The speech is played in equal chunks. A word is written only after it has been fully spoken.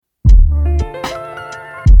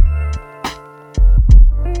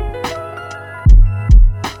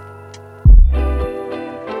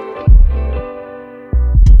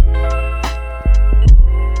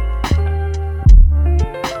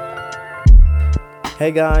Hey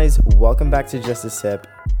guys, welcome back to Just a Sip,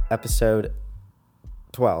 episode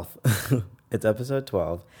 12. It's episode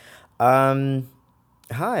 12. Hi,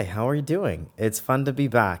 how are you doing? It's fun to be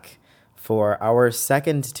back for our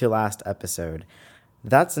second to last episode.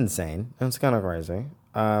 That's insane. It's kind of crazy.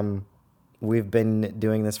 We've been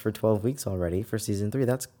doing this for 12 weeks already for season 3.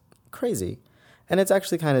 That's crazy. And it's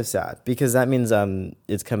actually kind of sad because that means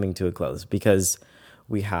it's coming to a close because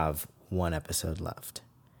we have one episode left.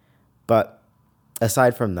 But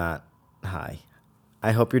aside from that, hi.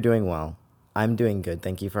 I hope you're doing well. I'm doing good.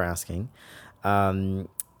 Thank you for asking.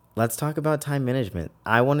 Let's talk about time management.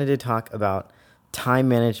 I wanted to talk about time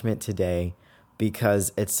management today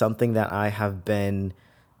because it's something that I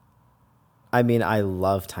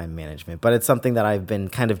love time management, but it's something that I've been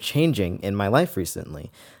kind of changing in my life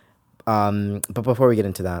recently. But before we get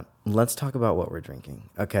into that, let's talk about what we're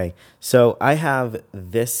drinking. Okay, so I have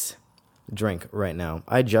this drink right now.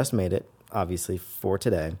 I just made it, obviously, for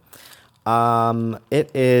today.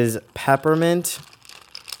 It is peppermint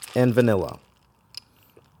and vanilla.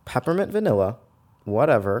 Peppermint vanilla,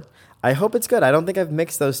 whatever. I hope it's good. I don't think I've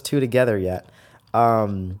mixed those two together yet.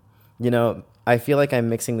 I feel like I'm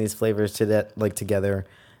mixing these flavors together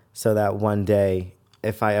so that one day,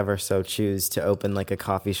 if I ever so choose to open like a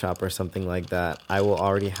coffee shop or something like that, I will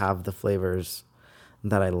already have the flavors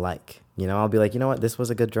that I like. I'll be like, you know what? This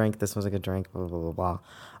was a good drink. This was a good drink. Blah, blah, blah, blah.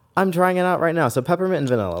 I'm trying it out right now. So peppermint and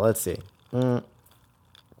vanilla. Let's see. No,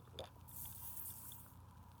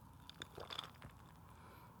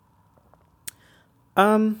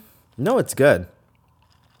 it's good.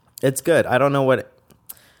 It's good. I don't know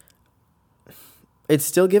it's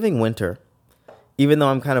still giving winter, even though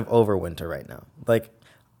I'm kind of over winter right now. Like,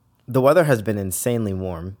 the weather has been insanely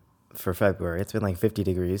warm for February. It's been like 50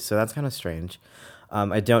 degrees, so that's kind of strange.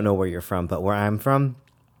 I don't know where you're from, but where I'm from,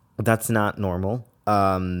 that's not normal.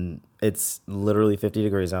 It's literally 50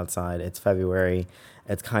 degrees outside. It's February.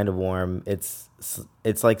 It's kind of warm. It's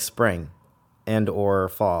like spring and or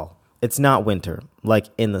fall. It's not winter, like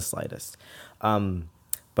in the slightest.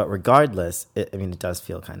 But regardless, it does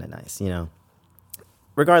feel kind of nice,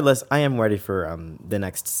 Regardless, I am ready for the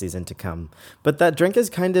next season to come. But that drink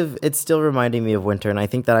is it's still reminding me of winter, and I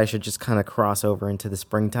think that I should just kind of cross over into the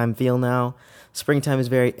springtime feel now. Springtime is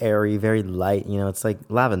very airy, very light. It's like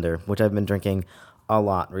lavender, which I've been drinking a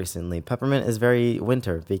lot recently. Peppermint is very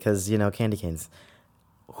winter because, candy canes.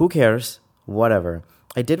 Who cares? Whatever.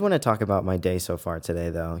 I did want to talk about my day so far today,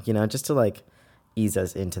 though, just to ease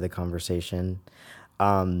us into the conversation.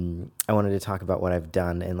 I wanted to talk about what I've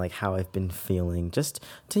done and how I've been feeling, just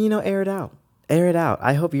to, air it out. Air it out.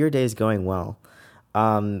 I hope your day is going well.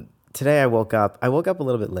 Today I woke up a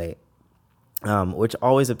little bit late, which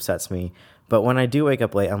always upsets me. But when I do wake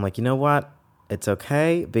up late, I'm like, you know what? It's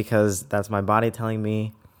okay because that's my body telling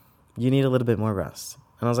me you need a little bit more rest.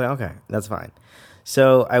 And I was like, okay, that's fine.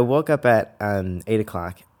 So I woke up at 8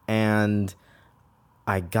 o'clock and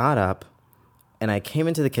I got up. And I came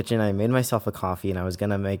into the kitchen, I made myself a coffee, and I was going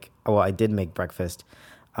to I did make breakfast,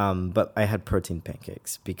 but I had protein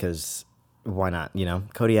pancakes because why not,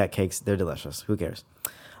 Kodiak cakes, they're delicious. Who cares?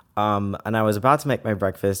 And I was about to make my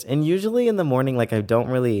breakfast, and usually in the morning, I don't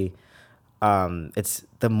really, it's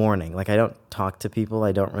the morning. I don't talk to people.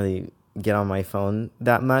 I don't really get on my phone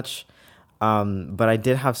that much. But I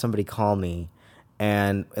did have somebody call me,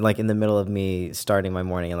 and in the middle of me starting my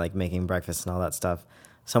morning and making breakfast and all that stuff,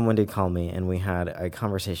 someone did call me, and we had a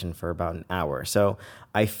conversation for about an hour. So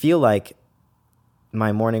I feel like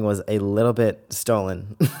my morning was a little bit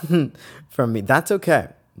stolen from me. That's okay.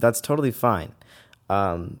 That's totally fine.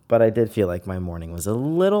 But I did feel like my morning was a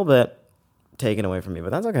little bit taken away from me,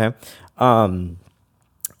 but that's okay.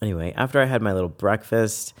 Anyway, after I had my little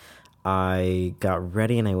breakfast, I got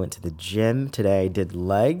ready and I went to the gym. Today I did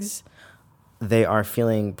legs. They are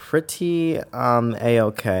feeling pretty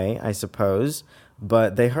A-okay, I suppose.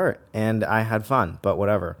 But they hurt, and I had fun, but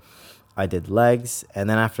whatever. I did legs, and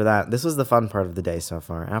then after that, this was the fun part of the day so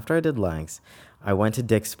far. After I did legs, I went to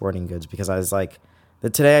Dick's Sporting Goods because I was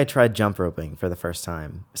today I tried jump roping for the first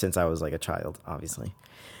time since I was a child, obviously.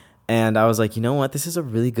 And I was like, you know what? This is a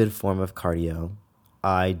really good form of cardio.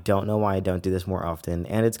 I don't know why I don't do this more often,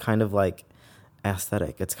 and it's kind of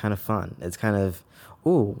aesthetic. It's kind of fun. It's kind of,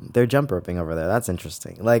 ooh, they're jump roping over there. That's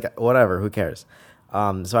interesting. Whatever, who cares?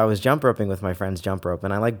 So I was jump roping with my friend's jump rope,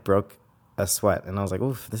 and I broke a sweat, and I was like,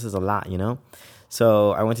 oof, this is a lot,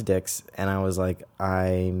 So I went to Dick's, and I was like,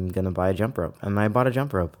 I'm going to buy a jump rope, and I bought a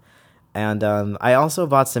jump rope. And I also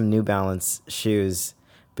bought some New Balance shoes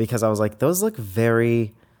because I was like, those look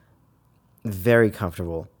very, very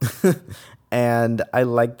comfortable. And I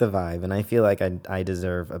like the vibe, and I feel like I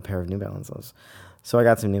deserve a pair of New Balances. So I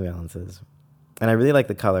got some New Balances. and I really like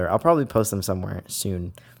the color. I'll probably post them somewhere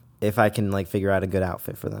soon if I can like figure out a good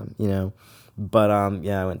outfit for them, you know. But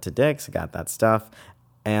yeah, I went to Dick's, I got that stuff,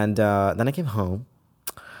 and then I came home,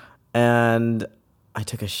 and I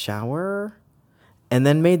took a shower, and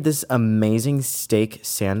then made this amazing steak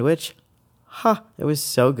sandwich. It was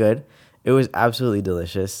so good. It was absolutely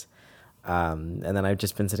delicious. And then I've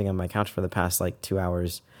just been sitting on my couch for the past like 2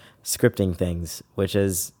 hours scripting things, which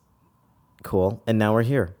is cool. And now we're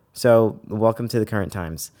here. So welcome to the current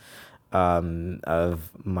times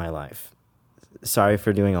of my life. Sorry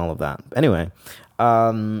for doing all of that. Anyway,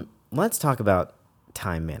 let's talk about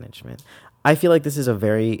time management. I feel like this is a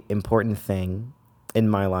very important thing in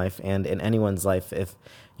my life and in anyone's life if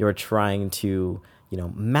you're trying to, you know,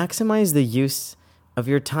 maximize the use of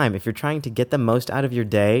your time. If you're trying to get the most out of your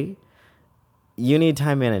day, you need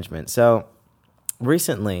time management. So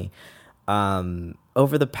recently,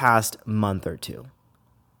 over the past month or two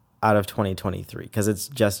out of 2023, because it's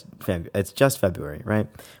just February, right?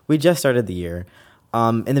 We just started the year.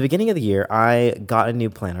 In the beginning of the year, I got a new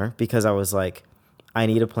planner because I was like, I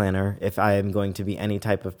need a planner if I am going to be any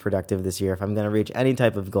type of productive this year. If I'm going to reach any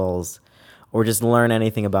type of goals or just learn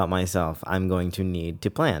anything about myself, I'm going to need to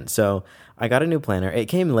plan. So I got a new planner. It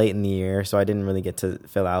came late in the year, so I didn't really get to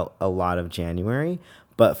fill out a lot of January.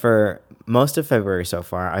 But for most of February so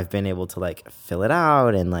far, I've been able to like fill it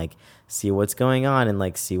out and like see what's going on and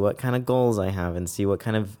like see what kind of goals I have and see what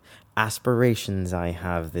kind of aspirations I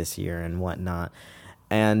have this year and whatnot.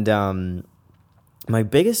 And my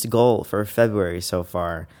biggest goal for February so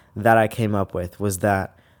far that I came up with was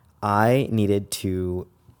that I needed to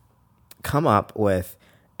come up with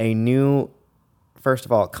a new, first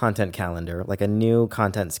of all, content calendar, like a new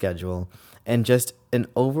content schedule, and just an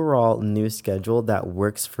overall new schedule that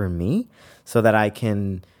works for me so that I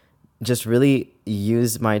can just really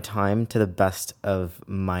use my time to the best of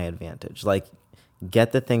my advantage. Like,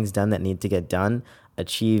 get the things done that need to get done,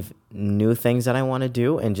 achieve new things that I want to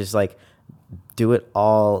do, and just like do it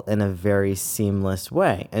all in a very seamless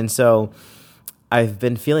way. And so I've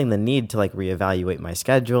been feeling the need to like reevaluate my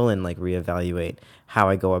schedule and like reevaluate how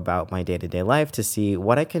I go about my day-to-day life to see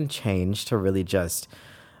what I can change to really just,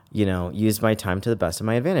 you know, use my time to the best of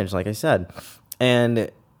my advantage, like I said.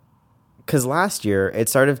 And because last year it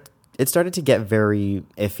started to get very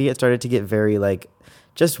iffy. It started to get very like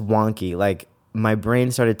just wonky. Like my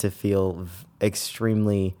brain started to feel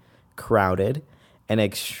extremely crowded and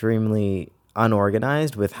extremely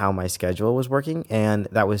unorganized with how my schedule was working. And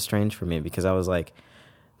that was strange for me because I was like,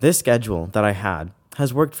 this schedule that I had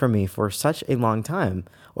has worked for me for such a long time,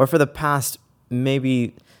 or for the past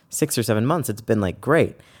maybe 6 or 7 months. It's been like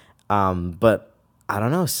great. But I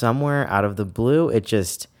don't know, somewhere out of the blue,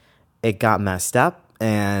 it got messed up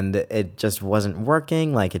and it just wasn't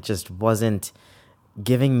working. Like it just wasn't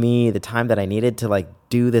giving me the time that I needed to like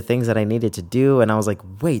do the things that I needed to do. And I was like,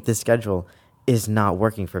 wait, this schedule is not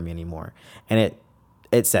working for me anymore. And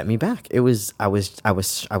it set me back. I was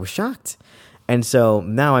shocked. And so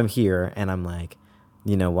now I'm here and I'm like,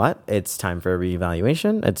 you know what? It's time for a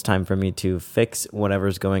reevaluation. It's time for me to fix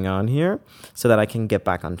whatever's going on here so that I can get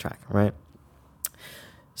back on track, right?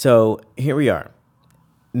 So here we are,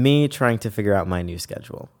 me trying to figure out my new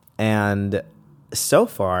schedule. And so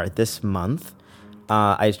far this month,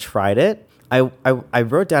 I tried it. I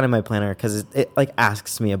wrote down in my planner because it like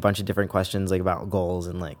asks me a bunch of different questions like about goals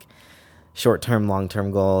and like short-term, long-term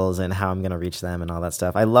goals and how I'm going to reach them and all that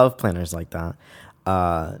stuff. I love planners like that.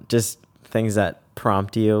 Just things that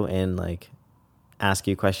prompt you and like ask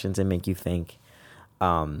you questions and make you think.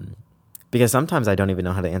 Because sometimes I don't even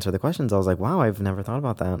know how to answer the questions. I was like, wow, I've never thought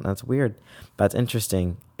about that. That's weird. That's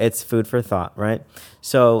interesting. It's food for thought, right?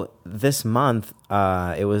 So this month,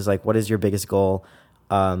 it was like, what is your biggest goal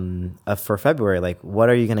for February? Like, what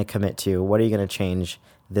are you going to commit to? What are you going to change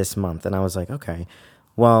this month? And I was like, okay,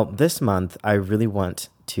 well, this month, I really want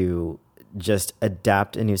to just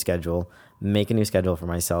adapt a new schedule, make a new schedule for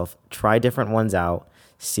myself, try different ones out,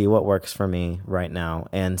 see what works for me right now,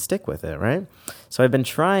 and stick with it, right? So I've been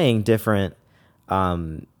trying different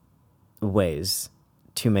ways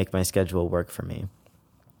to make my schedule work for me.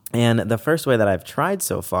 And the first way that I've tried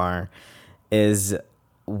so far is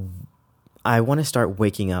I want to start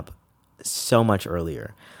waking up so much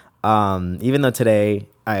earlier. Even though today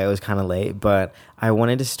I was kind of late, but I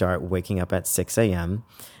wanted to start waking up at 6 a.m.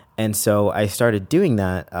 And so I started doing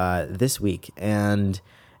that this week. And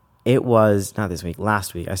it was not this week,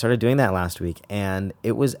 last week. I started doing that last week, and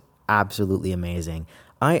it was absolutely amazing.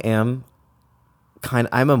 I'm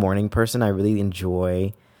a morning person. I really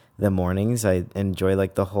enjoy the mornings. I enjoy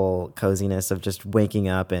like the whole coziness of just waking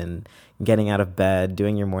up and getting out of bed,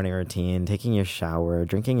 doing your morning routine, taking your shower,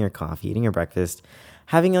 drinking your coffee, eating your breakfast,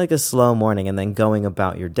 having like a slow morning, and then going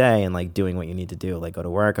about your day and like doing what you need to do, like go to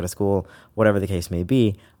work, go to school, whatever the case may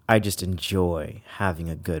be. I just enjoy having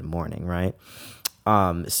a good morning, right?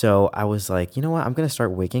 So I was like, you know what? I'm going to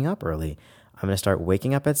start waking up early. I'm going to start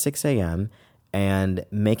waking up at 6 a.m. and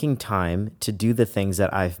making time to do the things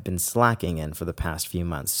that I've been slacking in for the past few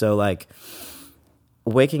months. So like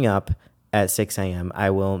waking up at 6 a.m., I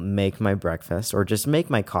will make my breakfast or just make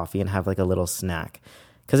my coffee and have like a little snack.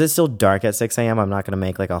 Because it's still dark at 6 a.m., I'm not going to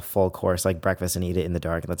make like a full course like breakfast and eat it in the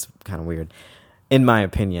dark. That's kind of weird, in my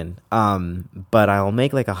opinion. But I'll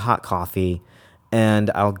make like a hot coffee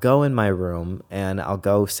and I'll go in my room and I'll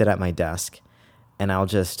go sit at my desk and I'll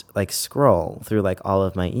just like scroll through like all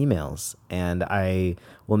of my emails, and I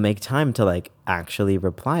will make time to like actually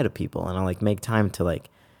reply to people, and I'll like make time to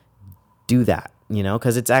like do that,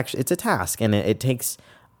 because it's a task, and it takes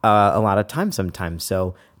a lot of time sometimes.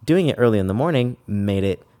 So doing it early in the morning made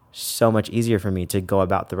it so much easier for me to go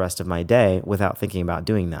about the rest of my day without thinking about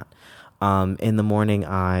doing that. In the morning,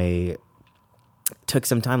 I took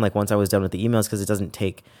some time, like once I was done with the emails, because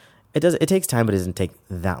it takes time, but it doesn't take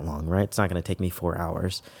that long, right? It's not going to take me 4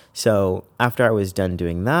 hours. So after I was done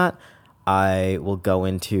doing that, I will go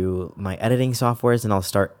into my editing softwares and I'll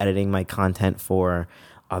start editing my content for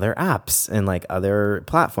other apps and like other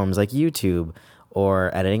platforms like YouTube,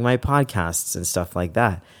 or editing my podcasts and stuff like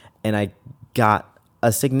that. And I got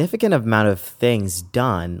a significant amount of things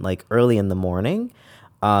done like early in the morning.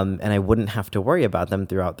 And I wouldn't have to worry about them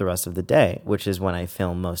throughout the rest of the day, which is when I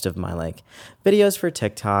film most of my like videos for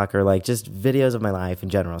TikTok, or like just videos of my life in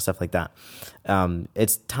general, stuff like that.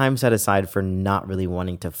 It's time set aside for not really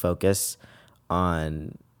wanting to focus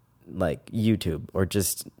on like YouTube or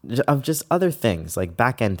just other things, like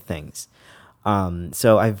back end things.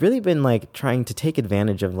 So I've really been like trying to take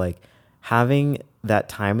advantage of like having that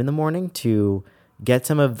time in the morning to get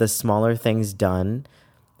some of the smaller things done.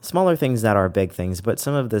 Smaller things that are big things, but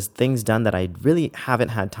some of the things done that I really haven't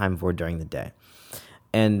had time for during the day.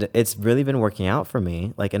 And it's really been working out for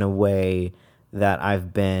me, like in a way that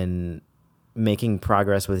I've been making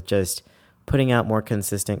progress with just putting out more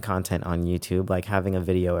consistent content on YouTube, like having a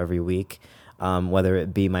video every week, whether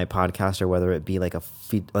it be my podcast or whether it be like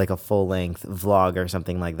a full length vlog or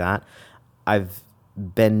something like that. I've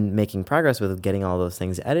been making progress with getting all those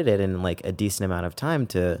things edited in like a decent amount of time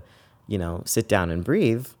to sit down and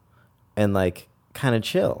breathe and like kind of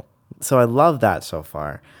chill. So I love that so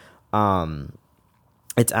far.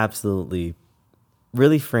 It's absolutely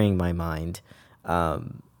really freeing my mind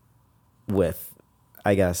with,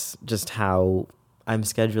 I guess, just how I'm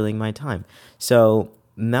scheduling my time. So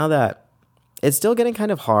now that it's still getting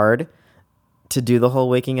kind of hard to do the whole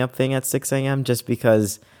waking up thing at 6 a.m. just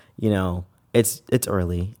because, it's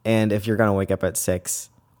early. And if you're going to wake up at 6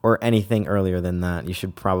 or anything earlier than that, you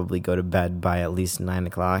should probably go to bed by at least 9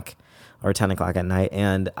 o'clock or 10 o'clock at night.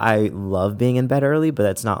 And I love being in bed early, but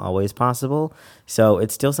that's not always possible. So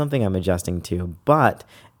it's still something I'm adjusting to, but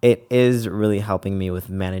it is really helping me with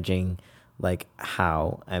managing like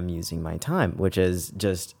how I'm using my time, which is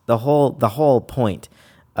just the whole point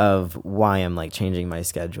of why I'm like changing my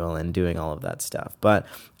schedule and doing all of that stuff. But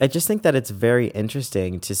I just think that it's very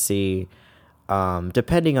interesting to see,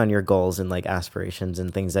 depending on your goals and like aspirations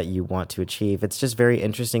and things that you want to achieve, it's just very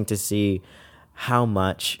interesting to see how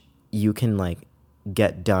much you can like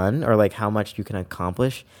get done, or like how much you can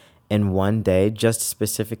accomplish in one day, just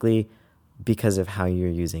specifically because of how you're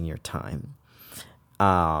using your time.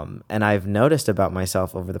 And I've noticed about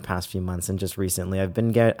myself over the past few months and just recently, I've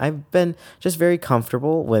been just very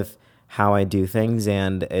comfortable with how I do things,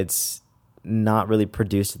 and it's not really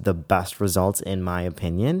produced the best results in my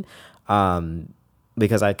opinion.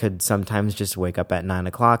 Because I could sometimes just wake up at 9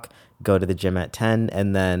 o'clock, go to the gym at 10,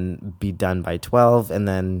 and then be done by 12. And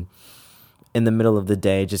then in the middle of the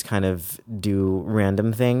day, just kind of do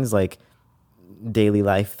random things like daily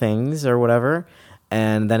life things or whatever.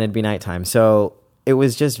 And then it'd be nighttime. So it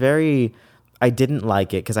was just I didn't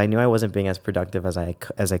like it because I knew I wasn't being as productive as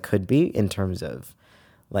I could be in terms of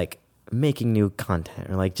like making new content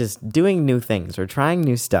or like just doing new things or trying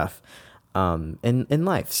new stuff in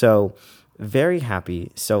life. So very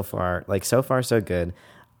happy so far, like so far so good.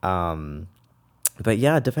 But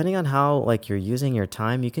yeah, depending on how like you're using your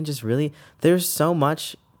time, you can just really, there's so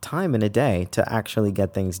much time in a day to actually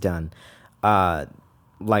get things done.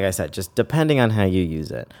 Like I said, just depending on how you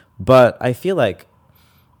use it. But I feel like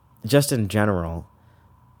just in general,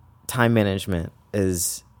 time management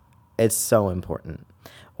it's so important.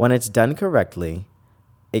 When it's done correctly,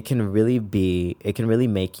 it can really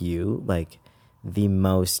make you like the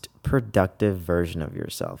most productive version of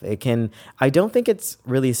yourself. I don't think it's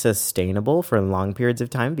really sustainable for long periods of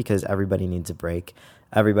time because everybody needs a break.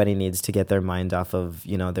 Everybody needs to get their mind off of,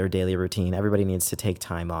 their daily routine. Everybody needs to take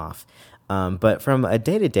time off. But from a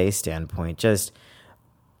day-to-day standpoint, just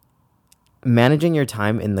managing your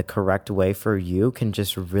time in the correct way for you can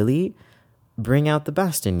just really bring out the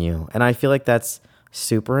best in you. And I feel like that's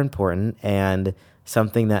super important and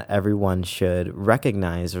something that everyone should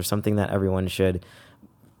recognize, or something that everyone should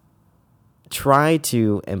try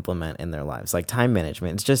to implement in their lives. Like time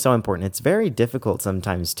management, it's just so important. It's very difficult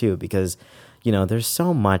sometimes too, because there's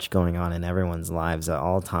so much going on in everyone's lives at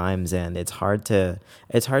all times, and it's hard to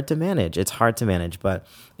manage. It's hard to manage, but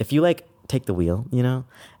if you like take the wheel,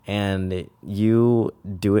 and you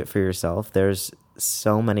do it for yourself, there's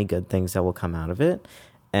so many good things that will come out of it.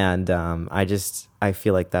 And I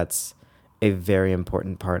feel like that's a very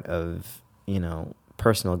important part of,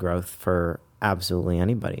 personal growth for absolutely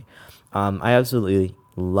anybody. I absolutely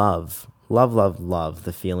love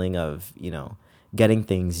the feeling of, getting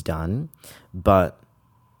things done. But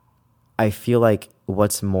I feel like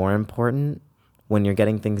what's more important when you're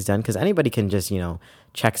getting things done, because anybody can just,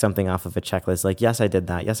 check something off of a checklist. Like, yes, I did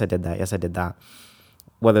that. Yes, I did that. Yes, I did that.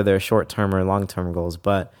 Whether they're short-term or long-term goals.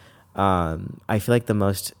 But I feel like the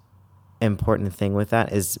most important thing with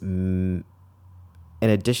that is, in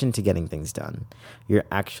addition to getting things done, you're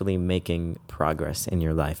actually making progress in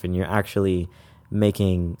your life, and you're actually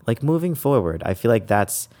moving forward. I feel like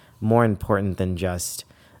that's more important than just,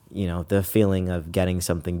 the feeling of getting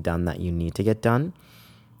something done that you need to get done.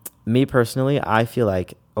 Me personally, I feel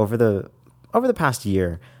like over the past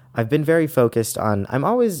year, I've been very focused on,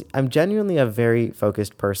 I'm genuinely a very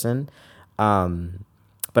focused person.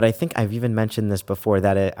 But I think I've even mentioned this before,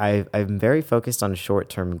 that I'm very focused on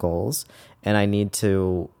short-term goals, and I need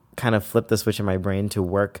to kind of flip the switch in my brain to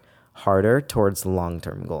work harder towards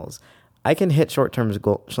long-term goals. I can hit short-term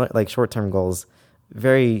goals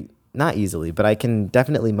very, not easily, but I can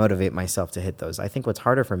definitely motivate myself to hit those. I think what's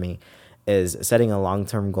harder for me is setting a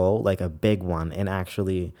long-term goal, like a big one, and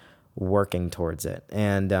actually working towards it.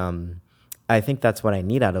 And I think that's what I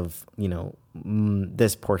need out of,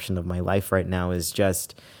 this portion of my life right now, is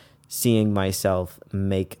just seeing myself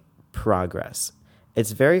make progress.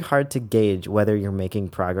 It's very hard to gauge whether you're making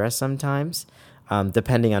progress sometimes,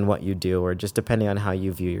 depending on what you do, or just depending on how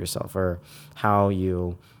you view yourself, or how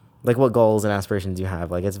you, what goals and aspirations you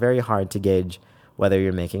have. It's very hard to gauge whether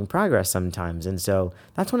you're making progress sometimes. And so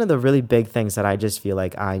that's one of the really big things that I just feel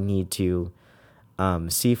like I need to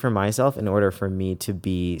see for myself in order for me to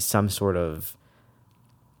be some sort of,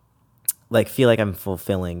 feel like I'm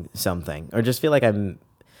fulfilling something, or just feel like I'm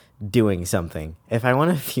doing something. If I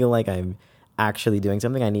want to feel like I'm actually doing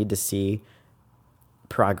something, I need to see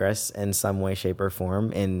progress in some way, shape, or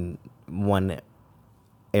form in one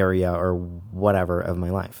area or whatever of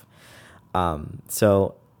my life.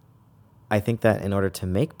 So I think that in order to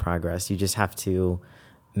make progress, you just have to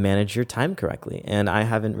manage your time correctly. And I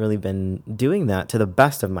haven't really been doing that to the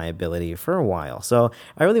best of my ability for a while. So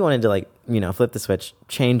I really wanted to flip the switch,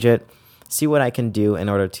 change it, see what I can do in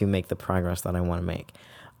order to make the progress that I want to make.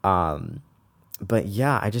 But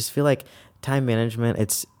yeah, I just feel like time management,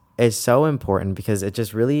 it's so important, because it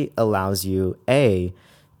just really allows you,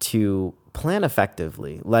 to plan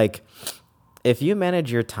effectively. If you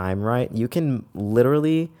manage your time right, you can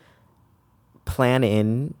literally plan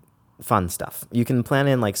in fun stuff. You can plan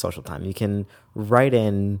in social time. You can write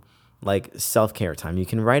in self-care time. You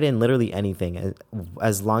can write in literally anything,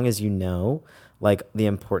 as long as the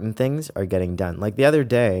important things are getting done. The other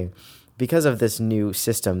day, because of this new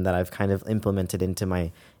system that I've kind of implemented into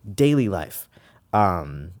my daily life,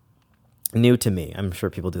 new to me, I'm sure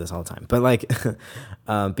people do this all the time,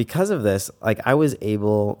 but because of this, I was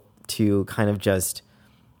able to kind of just,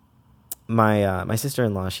 my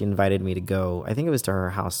sister-in-law, she invited me to go, I think it was to her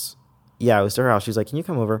house. Yeah, it was to her house. She was like, can you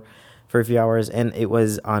come over for a few hours? And it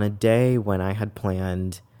was on a day when I had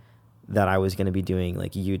planned that I was going to be doing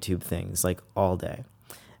YouTube things all day.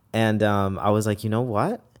 And I was like, you know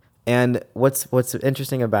what? And what's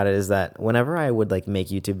interesting about it is that whenever I would make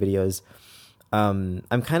YouTube videos,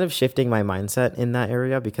 I'm kind of shifting my mindset in that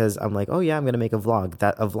area, because I'm like, oh yeah, I'm going to make a vlog.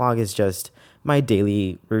 That a vlog is just my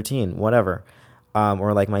daily routine, whatever.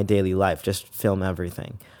 Or my daily life, just film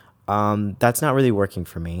everything. That's not really working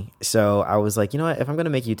for me. So I was like, you know what? If I'm going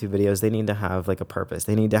to make YouTube videos, they need to have a purpose.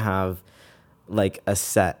 They need to have a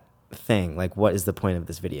set thing. What is the point of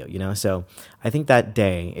this video? So I think that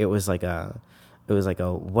day it was like a,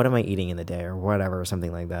 what am I eating in the day, or whatever, or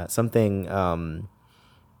something like that. Something,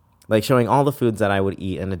 like showing all the foods that I would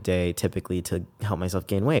eat in a day typically to help myself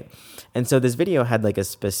gain weight. And so this video had like a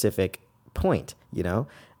specific point,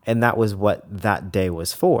 and that was what that day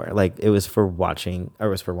was for. Like it was for making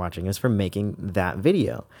that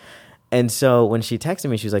video. And so when she texted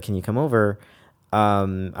me, she was like, "Can you come over?"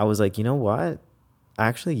 I was like, "You know what?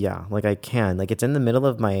 Actually, yeah, like I can. Like it's in the middle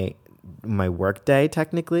of my work day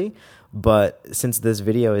technically, but since this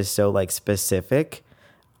video is so like specific,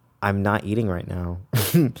 I'm not eating right now."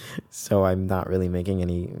 So I'm not really making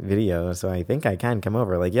any video. So I think I can come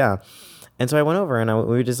over. Like, yeah. And so I went over and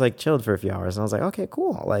we just like chilled for a few hours, and I was like, okay,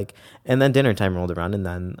 cool. Like, and then dinner time rolled around, and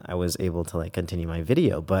then I was able to like continue my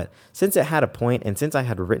video. But since it had a point, and since I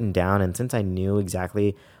had written down, and since I knew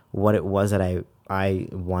exactly what it was that I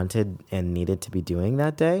wanted and needed to be doing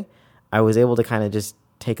that day, I was able to kind of just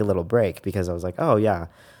take a little break, because I was like, oh yeah,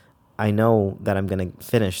 I know that I'm going to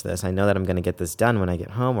finish this. I know that I'm going to get this done when I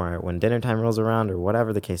get home, or when dinner time rolls around, or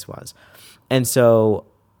whatever the case was. And so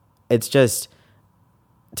it's just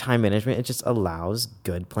time management. It just allows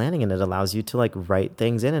good planning, and it allows you to like write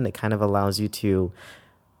things in, and it kind of allows you to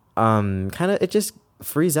it just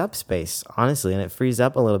frees up space, honestly. And it frees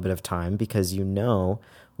up a little bit of time, because you know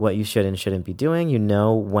what you should and shouldn't be doing. You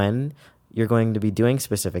know when you're going to be doing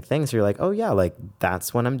specific things. So you're like, oh yeah, like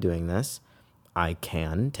that's when I'm doing this. I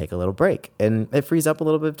can take a little break, and it frees up a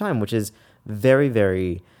little bit of time, which is very,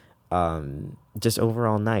 very just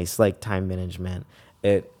overall nice. Like time management,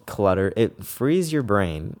 it frees your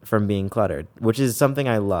brain from being cluttered, which is something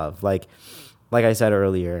I love. Like I said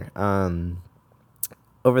earlier,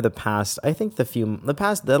 over the past, I think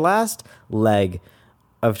the last leg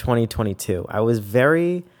of 2022, I was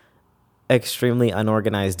extremely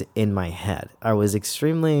unorganized in my head. I was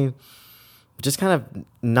extremely just kind of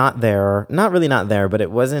not really not there, but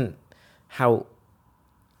it wasn't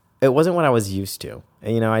what I was used to.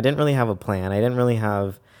 I didn't really have a plan. I didn't really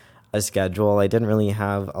have a schedule. I didn't really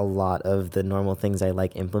have a lot of the normal things I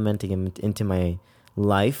like implementing into my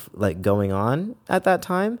life, like going on at that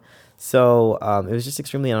time. So it was just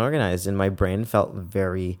extremely unorganized, and my brain felt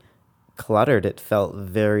very cluttered. It felt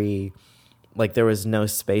very like there was no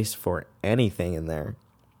space for anything in there.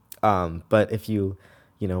 But if you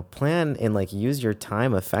plan and like use your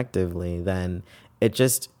time effectively, then it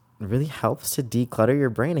just really helps to declutter your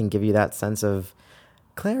brain and give you that sense of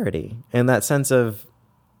clarity and that sense of,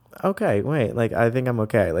 okay, wait, like I think I'm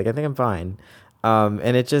okay. Like I think I'm fine.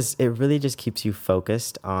 And it really just keeps you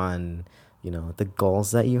focused on, the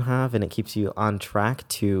goals that you have, and it keeps you on track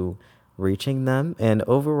to reaching them. And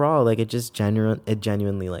overall, like it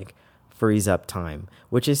genuinely like frees up time,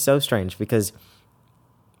 which is so strange, because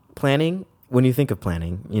planning, when you think of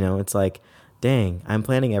planning, it's like, dang, I'm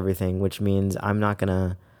planning everything, which means I'm not going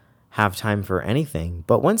to have time for anything.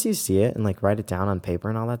 But once you see it and like write it down on paper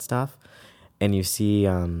and all that stuff, and you see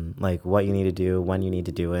like what you need to do, when you need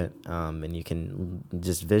to do it, and you can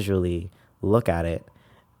just visually look at it,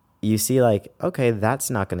 you see like, okay,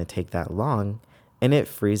 that's not going to take that long. And it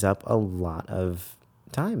frees up a lot of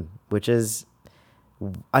time, which is,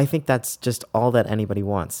 I think that's just all that anybody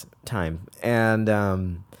wants, time.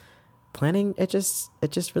 And planning, it just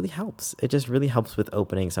really helps. It just really helps with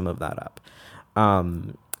opening some of that up.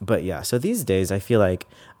 But yeah, so these days I feel like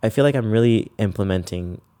I'm really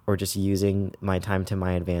implementing or just using my time to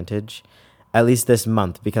my advantage, at least this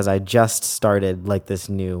month, because I just started like this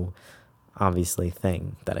new, obviously,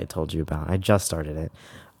 thing that I told you about. I just started it.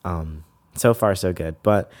 So far so good.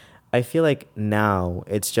 But I feel like now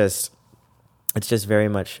it's just very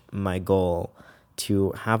much my goal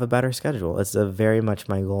to have a better schedule. It's very much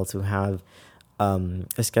my goal to have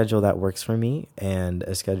a schedule that works for me, and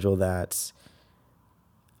a schedule that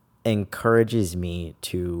encourages me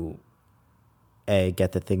to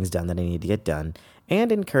get the things done that I need to get done,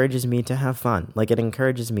 and encourages me to have fun. Like it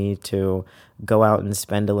encourages me to go out and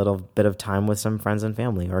spend a little bit of time with some friends and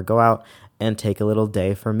family, or go out and take a little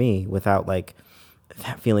day for me without like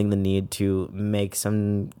feeling the need to make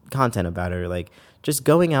some content about it, or like just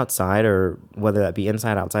going outside, or whether that be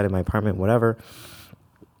inside, outside of my apartment, whatever,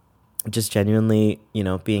 just genuinely,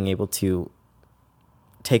 being able to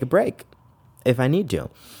take a break if I need to.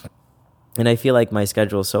 And I feel like my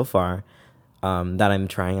schedule so far that I'm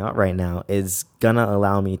trying out right now is gonna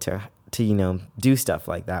allow me to do stuff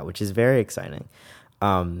like that, which is very exciting,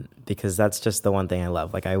 because that's just the one thing I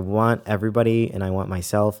love. Like I want everybody, and I want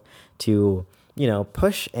myself to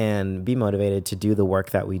push and be motivated to do the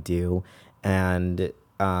work that we do, and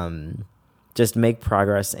just make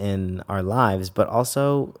progress in our lives, but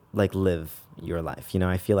also like live your life.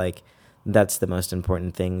 I feel like that's the most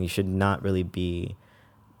important thing. You should not really be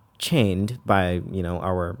chained by,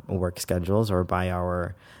 our work schedules or by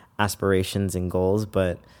our aspirations and goals,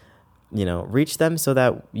 but reach them so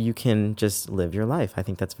that you can just live your life. I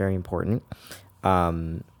think that's very important.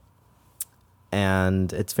 And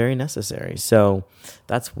it's very necessary. So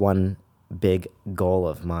that's one big goal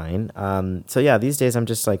of mine. So yeah, these days I'm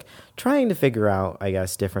just like trying to figure out, I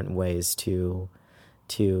guess, different ways to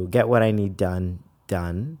get what I need done.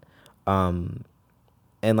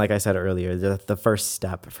 And like I said earlier, the first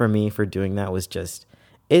step for me for doing that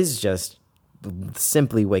is just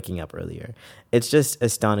simply waking up earlier. It's just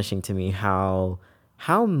astonishing to me how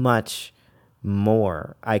much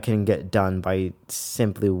more I can get done by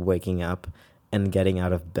simply waking up and getting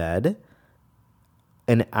out of bed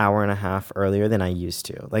an hour and a half earlier than I used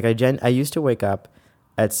to. Like I used to wake up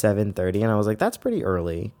at 7:30 and I was like, that's pretty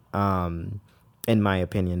early, in my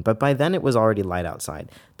opinion. But by then it was already light outside.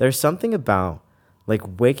 There's something about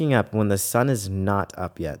like waking up when the sun is not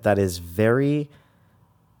up yet that is very,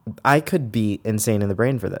 I could be insane in the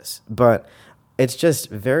brain for this, but it's just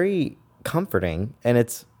very comforting and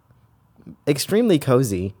it's extremely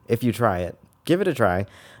cozy if you try it. Give it a try.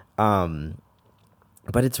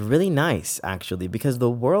 But it's really nice, actually, because the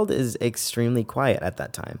world is extremely quiet at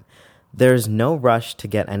that time. There's no rush to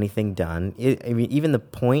get anything done. I mean, even the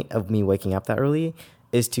point of me waking up that early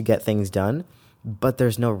is to get things done, but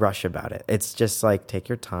there's no rush about it. It's just like take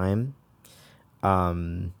your time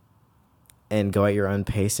and go at your own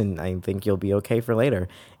pace, and I think you'll be okay for later.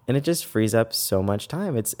 And it just frees up so much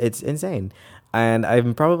time. It's insane. And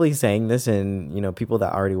I'm probably saying this, and people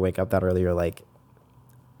that already wake up that early are like,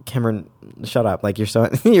 Cameron, shut up. Like, you're so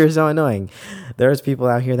annoying. There's people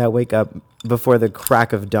out here that wake up before the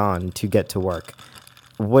crack of dawn to get to work,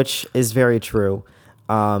 which is very true.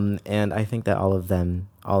 And I think that all of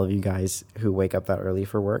you guys who wake up that early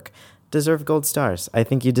for work deserve gold stars. I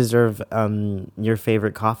think you deserve your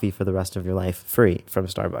favorite coffee for the rest of your life free from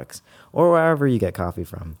Starbucks or wherever you get coffee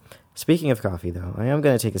from. Speaking of coffee, though, I am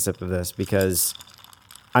going to take a sip of this because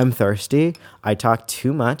I'm thirsty. I talk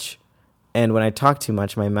too much. And when I talk too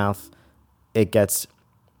much, my mouth, it gets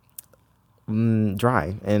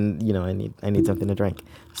dry, and I need something to drink.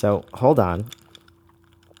 So hold on.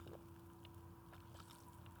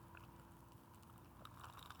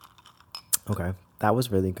 Okay, that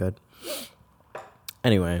was really good.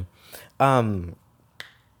 Anyway,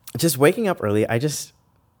 just waking up early,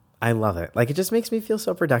 I love it. Like, it just makes me feel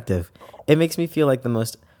so productive. It makes me feel like the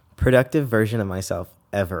most productive version of myself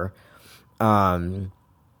ever.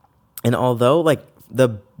 And although, like,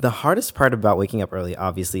 the hardest part about waking up early,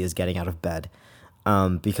 obviously, is getting out of bed,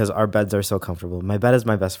 because our beds are so comfortable. My bed is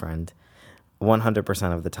my best friend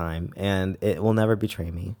 100% of the time, and it will never betray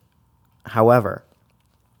me. However,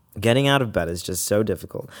 getting out of bed is just so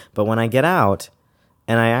difficult. But when I get out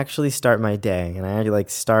and I actually start my day and I like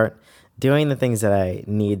start doing the things that I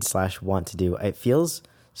need/want to do, it feels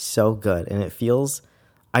so good, and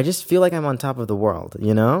I just feel like I'm on top of the world,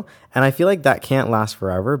 And I feel like that can't last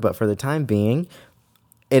forever, but for the time being,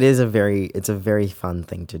 it's a very fun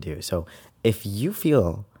thing to do. So if you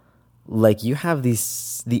feel like you have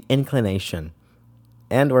the inclination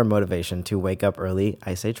and or motivation to wake up early,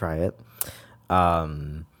 I say try it.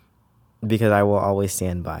 Because I will always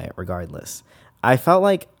stand by it regardless. I felt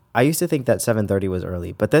like I used to think that 7:30 was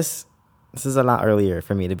early, but this is a lot earlier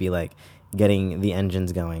for me to be like getting the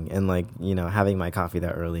engines going and like, having my coffee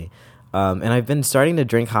that early. And I've been starting to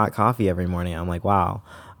drink hot coffee every morning. I'm like, wow,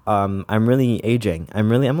 I'm really aging.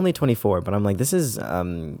 I'm only 24, but I'm like, this is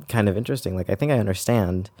kind of interesting. Like, I think I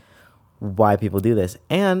understand why people do this.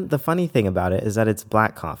 And the funny thing about it is that it's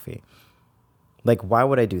black coffee. Like, why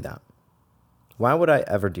would I do that? Why would I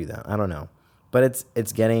ever do that? I don't know. But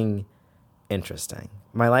it's getting interesting.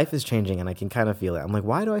 My life is changing and I can kind of feel it. I'm like,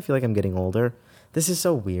 why do I feel like I'm getting older? This is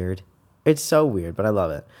so weird. It's so weird, but I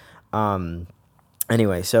love it.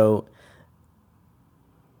 Anyway, so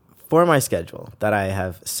for my schedule that I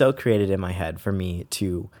have so created in my head for me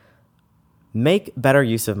to make better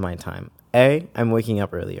use of my time, I'm waking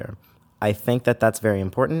up earlier. I think that that's very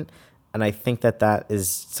important, and I think that that is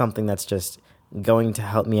something that's just going to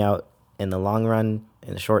help me out in the long run,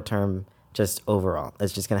 in the short term, just overall.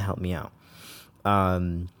 It's just going to help me out.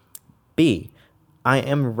 B, I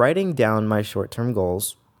am writing down my short-term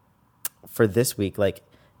goals for this week. Like,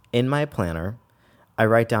 in my planner, I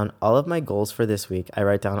write down all of my goals for this week. I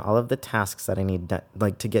write down all of the tasks that I need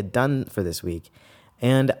to get done for this week.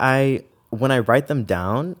 And when I write them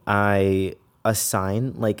down, I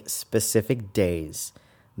assign like specific days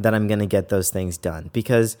that I'm going to get those things done.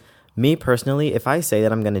 Because me personally, if I say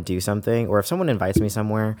that I'm going to do something, or if someone invites me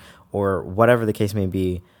somewhere, or whatever the case may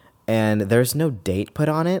be, and there's no date put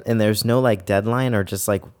on it, and there's no like deadline or just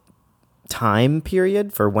like time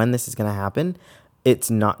period for when this is going to happen, it's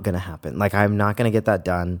not going to happen. Like, I'm not going to get that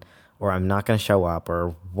done or I'm not going to show up,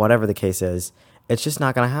 or whatever the case is. It's just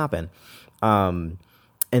not going to happen.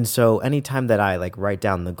 And so anytime that I like write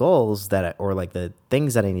down the goals or like the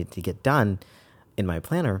things that I need to get done in my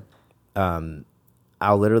planner,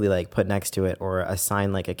 I'll literally like put next to it or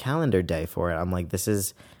assign like a calendar day for it. I'm like, this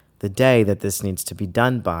is the day that this needs to be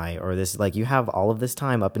done by, or this, like, you have all of this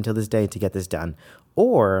time up until this day to get this done,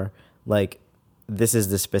 or like, this is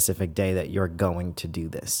the specific day that you're going to do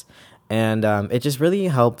this. And it just really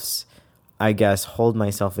helps, I guess, hold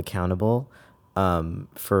myself accountable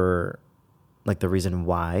for like the reason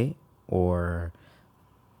why, or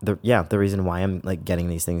the reason why I'm like getting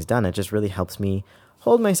these things done. It just really helps me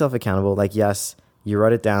hold myself accountable. Like, yes, you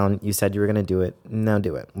wrote it down, you said you were going to do it, now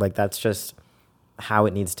do it. Like, that's just how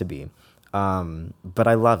it needs to be. But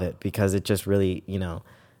I love it because it just really,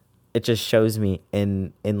 it just shows me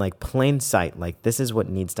in like plain sight, like, this is what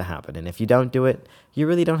needs to happen. And if you don't do it, you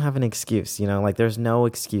really don't have an excuse, like, there's no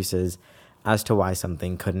excuses as to why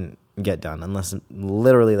something couldn't get done, unless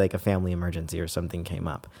literally like a family emergency or something came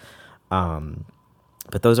up.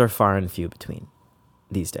 But those are far and few between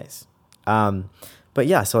these days. But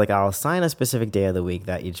yeah, so like, I'll assign a specific day of the week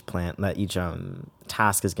that each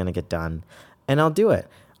task is going to get done, and I'll do it.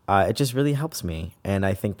 It just really helps me. And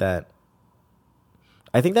I think that's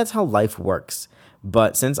how life works.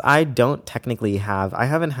 But since I don't technically I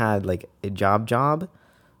haven't had like a job,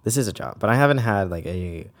 this is a job, but I haven't had like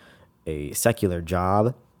a secular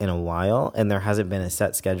job in a while, and there hasn't been a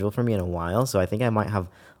set schedule for me in a while. So I think I might have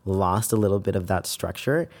lost a little bit of that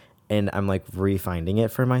structure, and I'm like refinding it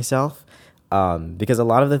for myself. Because a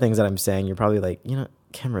lot of the things that I'm saying, you're probably like,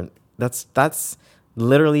 Cameron, that's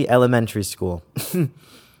literally elementary school.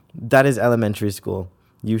 That is elementary school.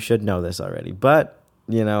 You should know this already. But,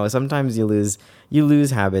 sometimes you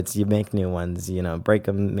lose habits, you make new ones, break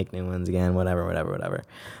them, make new ones again, whatever.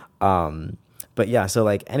 But yeah, so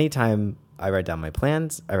like, anytime I write down my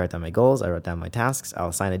plans, I write down my goals, I write down my tasks, I'll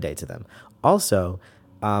assign a day to them. Also,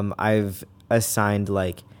 I've assigned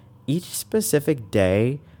like, each specific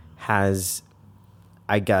day has,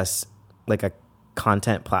 I guess, like a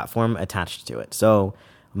content platform attached to it. So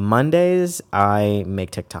Mondays, I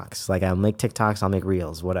make TikToks. Like, I'll make TikToks, I'll make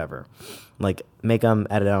reels, whatever. Like, make them,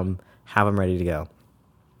 edit them, have them ready to go.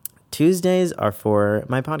 Tuesdays are for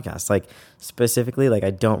my podcast. Like, specifically, like,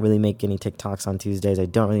 I don't really make any TikToks on Tuesdays. I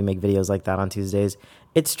don't really make videos like that on Tuesdays.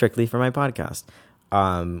 It's strictly for my podcast,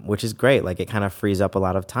 which is great. Like, it kind of frees up a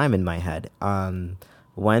lot of time in my head.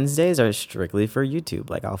 Wednesdays are strictly for YouTube.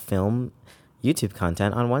 Like, I'll film YouTube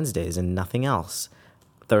content on Wednesdays and nothing else.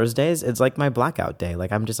 Thursdays, it's like my blackout day.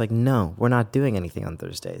 Like, I'm just like, no, we're not doing anything on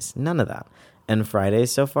Thursdays. None of that. And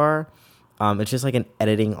Fridays so far, it's just like an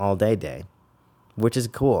editing all day, which is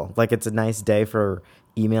cool. Like, it's a nice day for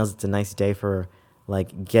emails. It's a nice day for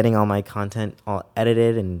like getting all my content all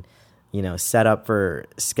edited and, set up for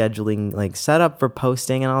scheduling, like set up for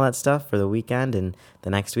posting and all that stuff for the weekend. And the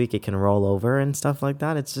next week it can roll over and stuff like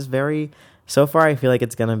that. It's just so far I feel like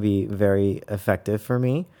it's going to be very effective for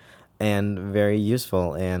me and very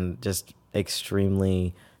useful and just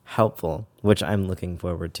extremely helpful, which I'm looking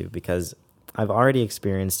forward to because I've already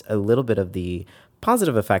experienced a little bit of the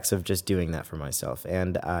positive effects of just doing that for myself.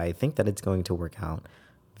 And I think that it's going to work out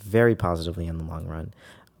very positively in the long run.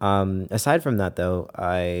 Aside from that, though,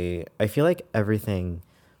 I feel like everything,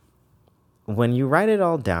 when you write it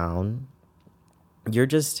all down, you're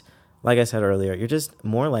just, like I said earlier, you're just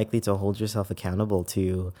more likely to hold yourself accountable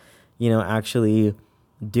to, actually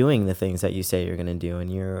doing the things that you say you're going to do.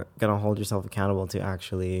 And you're going to hold yourself accountable to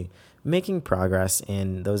actually making progress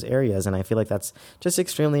in those areas. And I feel like that's just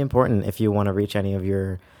extremely important if you want to reach any of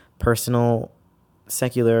your personal,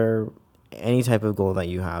 secular, any type of goal that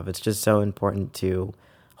you have. It's just so important to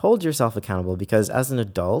hold yourself accountable because as an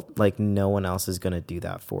adult, like, no one else is going to do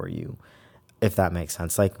that for you, if that makes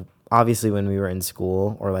sense. Like, obviously when we were in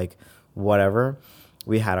school or like whatever,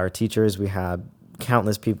 we had our teachers, we had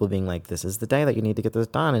countless people being like, this is the day that you need to get this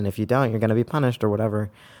done. And if you don't, you're going to be punished or whatever.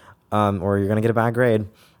 Or you're going to get a bad grade.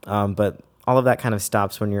 But all of that kind of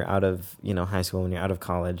stops when you're out of, high school, when you're out of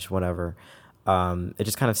college, whatever. It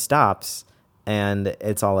just kind of stops and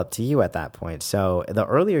it's all up to you at that point. So the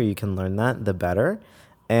earlier you can learn that, the better.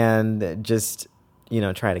 And just,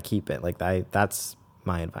 try to keep it. Like, that's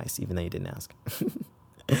my advice, even though you didn't ask.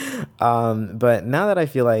 But now I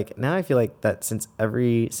feel like that since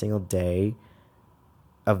every single day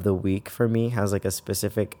of the week for me has like a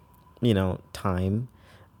specific, time,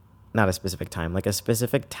 not a specific time, like a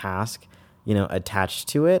specific task, attached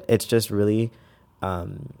to it. It's just really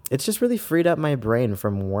freed up my brain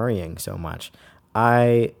from worrying so much.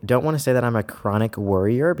 I don't want to say that I'm a chronic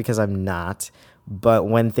worrier because I'm not, But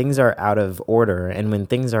when things are out of order and when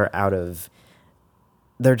things are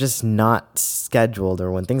they're just not scheduled,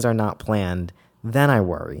 or when things are not planned, then I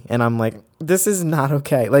worry. And I'm like, this is not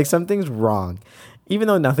okay. Like, something's wrong. Even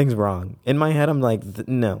though nothing's wrong. In my head, I'm like,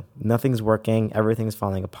 no, nothing's working. Everything's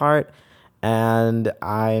falling apart. And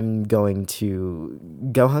I'm going to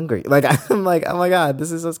go hungry. Like, I'm like, oh my God,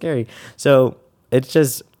 this is so scary. So it's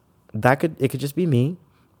just, it could just be me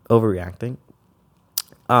overreacting.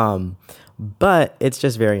 But it's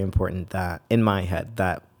just very important that in my head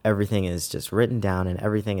that everything is just written down and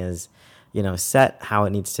everything is, set how it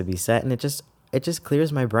needs to be set. And it just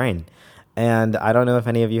clears my brain. And I don't know if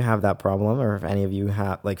any of you have that problem or if any of you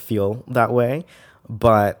feel that way,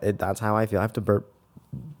 but that's how I feel. I have to burp.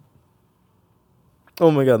 Oh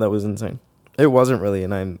my God, that was insane. It wasn't really,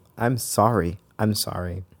 and I'm sorry. I'm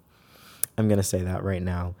sorry. I'm going to say that right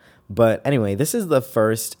now. But anyway, this is the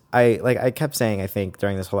first, I kept saying, I think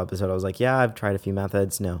during this whole episode, I was like, yeah, I've tried a few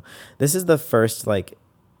methods. No, this is the first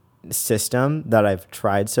system that I've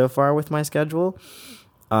tried so far with my schedule.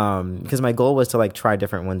 Because my goal was to try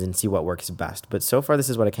different ones and see what works best. But so far, this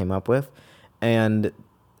is what I came up with. And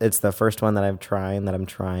it's the first one that I'm trying,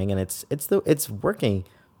 and it's working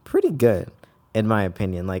pretty good, in my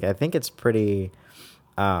opinion. I think it's pretty,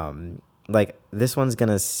 this one's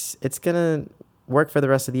it's gonna work for the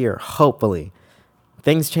rest of the year, hopefully.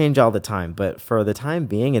 Things change all the time, but for the time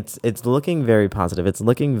being, it's looking very positive. It's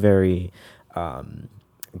looking very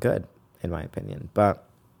good, in my opinion. But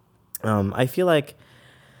I feel like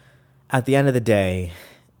at the end of the day,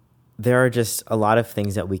 there are just a lot of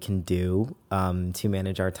things that we can do to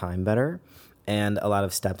manage our time better, and a lot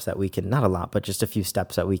of steps that we can, not a lot, but just a few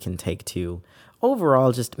steps that we can take to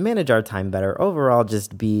overall just manage our time better, overall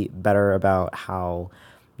just be better about how,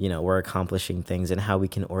 we're accomplishing things and how we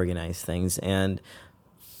can organize things. And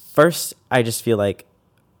first, I just feel like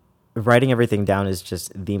writing everything down is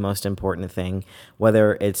just the most important thing,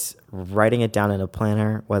 whether it's writing it down in a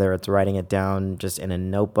planner, whether it's writing it down just in a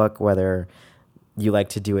notebook, whether you like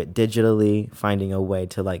to do it digitally, finding a way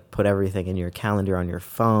to put everything in your calendar on your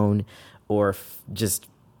phone, or just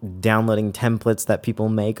downloading templates that people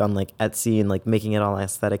make on Etsy and making it all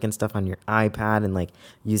aesthetic and stuff on your iPad, and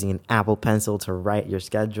using an Apple Pencil to write your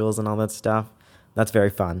schedules and all that stuff. That's very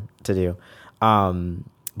fun to do.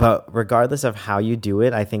 But regardless of how you do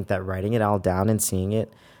it, I think that writing it all down and seeing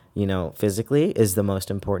it, physically is the most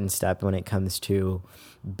important step when it comes to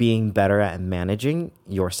being better at managing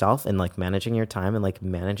yourself and managing your time and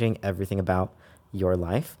managing everything about your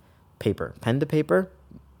life. Pen to paper,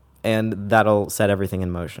 and that'll set everything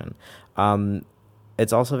in motion.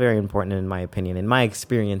 It's also very important, in my opinion, in my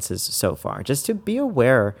experiences so far, just to be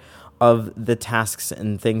aware of the tasks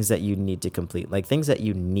and things that you need to complete, things that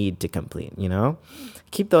you need to complete,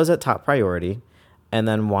 Keep those at top priority, and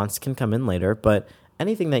then wants can come in later. But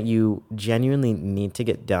anything that you genuinely need to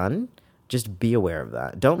get done, just be aware of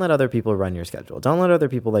that. Don't let other people run your schedule. Don't let other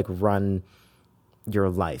people run your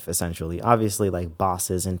life, essentially. Obviously,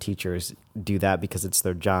 bosses and teachers do that because it's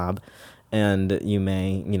their job, and you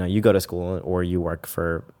may, you go to school or you work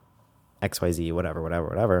for XYZ,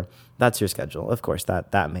 whatever. That's your schedule. Of course,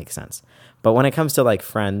 that makes sense. But when it comes to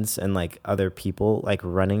friends and other people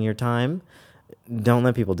running your time, don't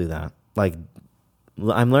let people do that.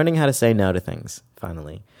 I'm learning how to say no to things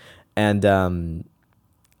finally, and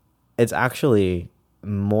it's actually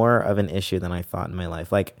more of an issue than I thought in my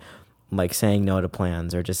life. Saying no to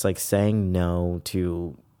plans, or just saying no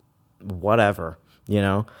to whatever,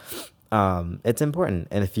 it's important.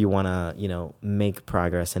 And if you want to, make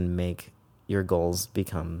progress and make your goals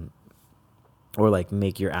become, or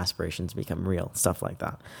make your aspirations become real, stuff like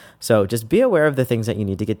that. So just be aware of the things that you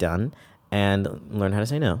need to get done and learn how to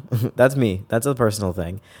say no. That's me. That's a personal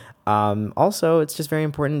thing. Also, it's just very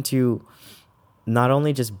important to not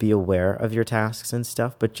only just be aware of your tasks and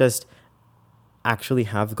stuff, but just actually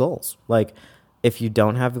have goals. If you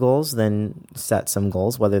don't have goals, then set some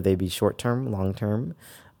goals, whether they be short-term, long-term.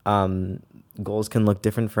 Goals can look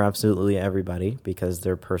different for absolutely everybody because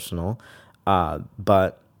they're personal.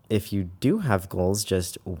 But if you do have goals,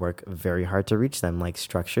 just work very hard to reach them.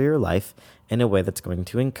 Structure your life in a way that's going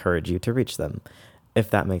to encourage you to reach them, if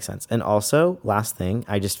that makes sense. And also, last thing,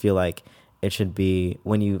 I just feel like it should be,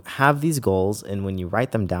 when you have these goals and when you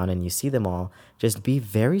write them down and you see them all, just be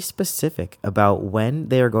very specific about when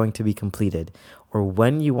they are going to be completed or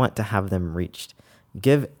when you want to have them reached.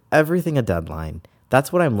 Give everything a deadline.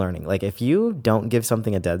 That's what I'm learning. If you don't give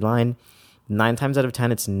something a deadline, 9 times out of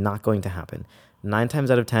 10, it's not going to happen. 9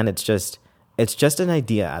 times out of 10, it's just an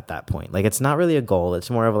idea at that point. It's not really a goal. It's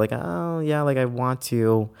more of oh yeah, I want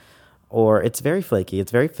to, or it's very flaky.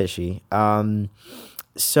 It's very fishy.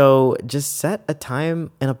 So just set a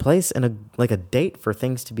time and a place and a date for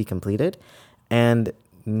things to be completed, and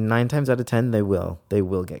 9 times out of 10 they will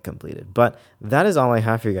get completed. But that is all I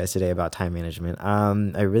have for you guys today about time management.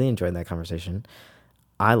 I really enjoyed that conversation.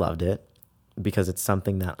 I loved it because it's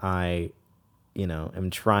something that I, am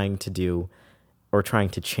trying to do or trying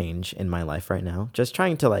to change in my life right now. Just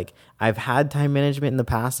trying to I've had time management in the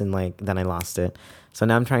past and then I lost it. So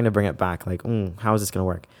now I'm trying to bring it back. How is this going to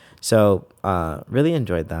work? So really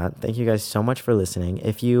enjoyed that. Thank you guys so much for listening.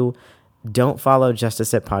 If you don't follow Just a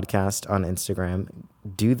Sip Podcast on Instagram,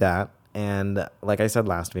 do that. And like I said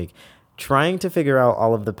last week, trying to figure out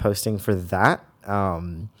all of the posting for that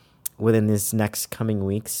within these next coming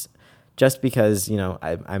weeks, just because,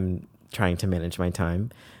 I'm trying to manage my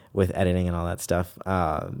time with editing and all that stuff.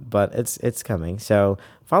 But it's coming. So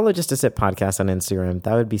follow Just a Sip Podcast on Instagram.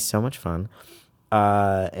 That would be so much fun.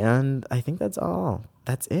 And I think that's all.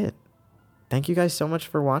 That's it. Thank you guys so much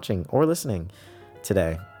for watching or listening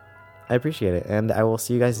today. I appreciate it. And I will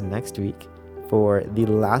see you guys next week for the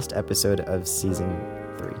last episode of season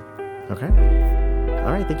 3. Okay?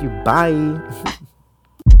 All right. Thank you. Bye.